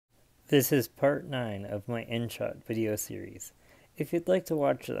This is part 9 of my InShot video series. If you'd like to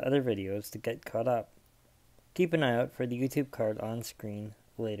watch the other videos to get caught up, keep an eye out for the YouTube card on screen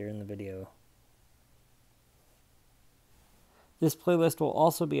later in the video. This playlist will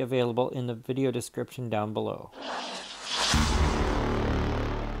also be available in the video description down below.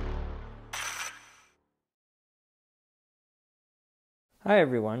 Hi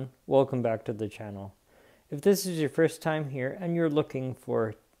everyone, welcome back to the channel. If this is your first time here and you're looking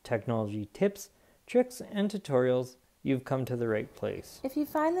for technology tips, tricks, and tutorials, you've come to the right place. If you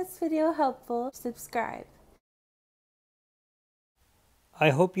find this video helpful, subscribe. I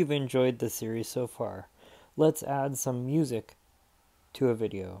hope you've enjoyed the series so far. Let's add some music to a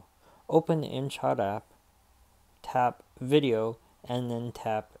video. Open the InShot app, tap Video, and then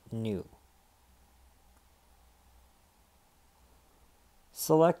tap New.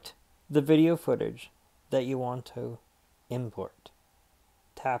 Select the video footage that you want to import.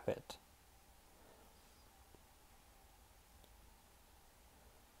 Tap it.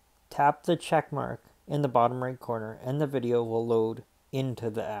 Tap the check mark in the bottom right corner and the video will load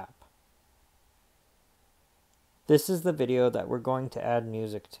into the app. This is the video that we're going to add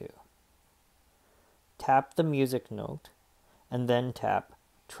music to. Tap the music note and then tap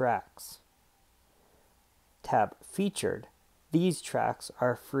Tracks. Tap Featured. These tracks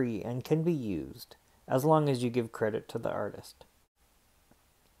are free and can be used as long as you give credit to the artist.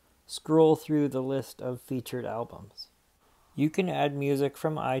 Scroll through the list of featured albums. You can add music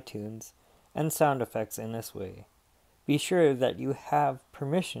from iTunes and sound effects in this way. Be sure that you have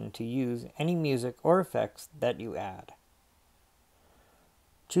permission to use any music or effects that you add.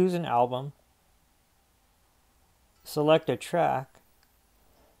 Choose an album, select a track,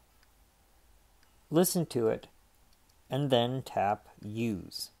 listen to it, and then tap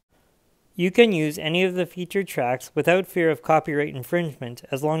Use. You can use any of the featured tracks without fear of copyright infringement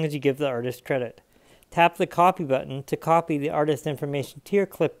as long as you give the artist credit. Tap the copy button to copy the artist information to your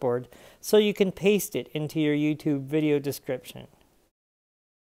clipboard so you can paste it into your YouTube video description.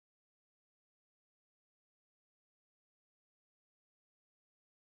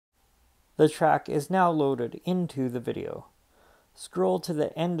 The track is now loaded into the video. Scroll to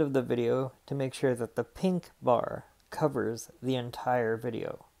the end of the video to make sure that the pink bar covers the entire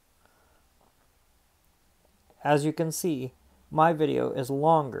video. As you can see, my video is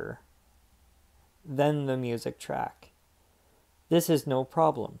longer than the music track. This is no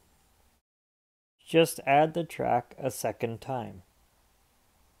problem. Just add the track a second time.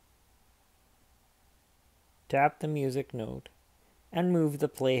 Tap the music note and move the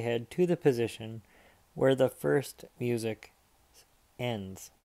playhead to the position where the first music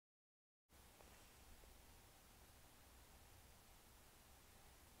ends.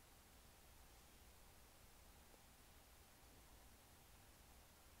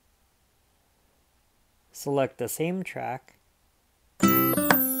 Select the same track.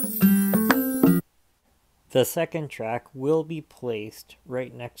 The second track will be placed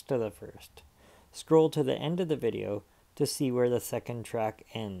right next to the first. Scroll to the end of the video to see where the second track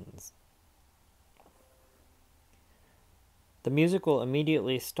ends. The music will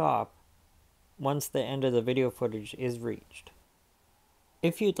immediately stop once the end of the video footage is reached.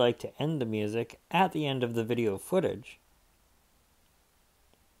 If you'd like to end the music at the end of the video footage,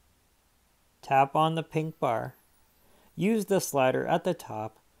 tap on the pink bar. Use the slider at the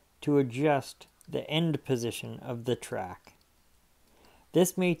top to adjust the end position of the track.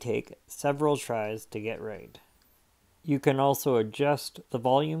 This may take several tries to get right. You can also adjust the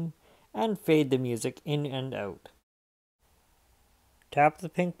volume and fade the music in and out. Tap the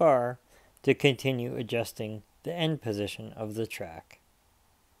pink bar to continue adjusting the end position of the track.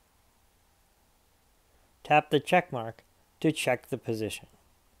 Tap the check mark to check the position.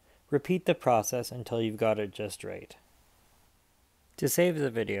 Repeat the process until you've got it just right. To save the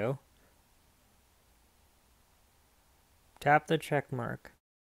video, tap the check mark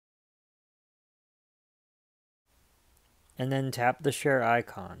and then tap the share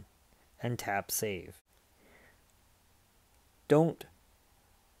icon and tap Save. Don't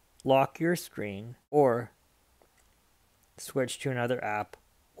lock your screen or switch to another app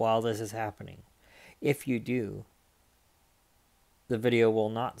while this is happening. If you do, the video will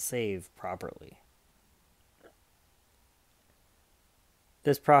not save properly.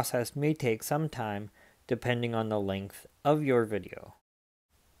 This process may take some time depending on the length of your video.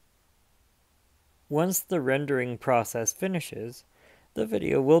 Once the rendering process finishes, the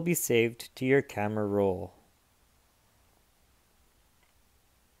video will be saved to your camera roll.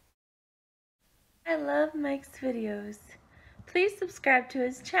 I love Mike's videos. Please subscribe to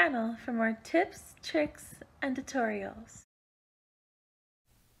his channel for more tips, tricks, and tutorials.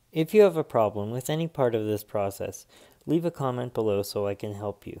 If you have a problem with any part of this process, leave a comment below so I can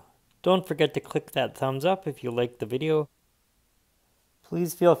help you. Don't forget to click that thumbs up if you liked the video.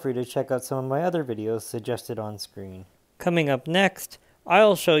 Please feel free to check out some of my other videos suggested on screen. Coming up next,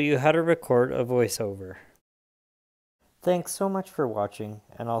 I'll show you how to record a voiceover. Thanks so much for watching,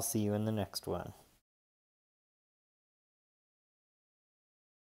 and I'll see you in the next one.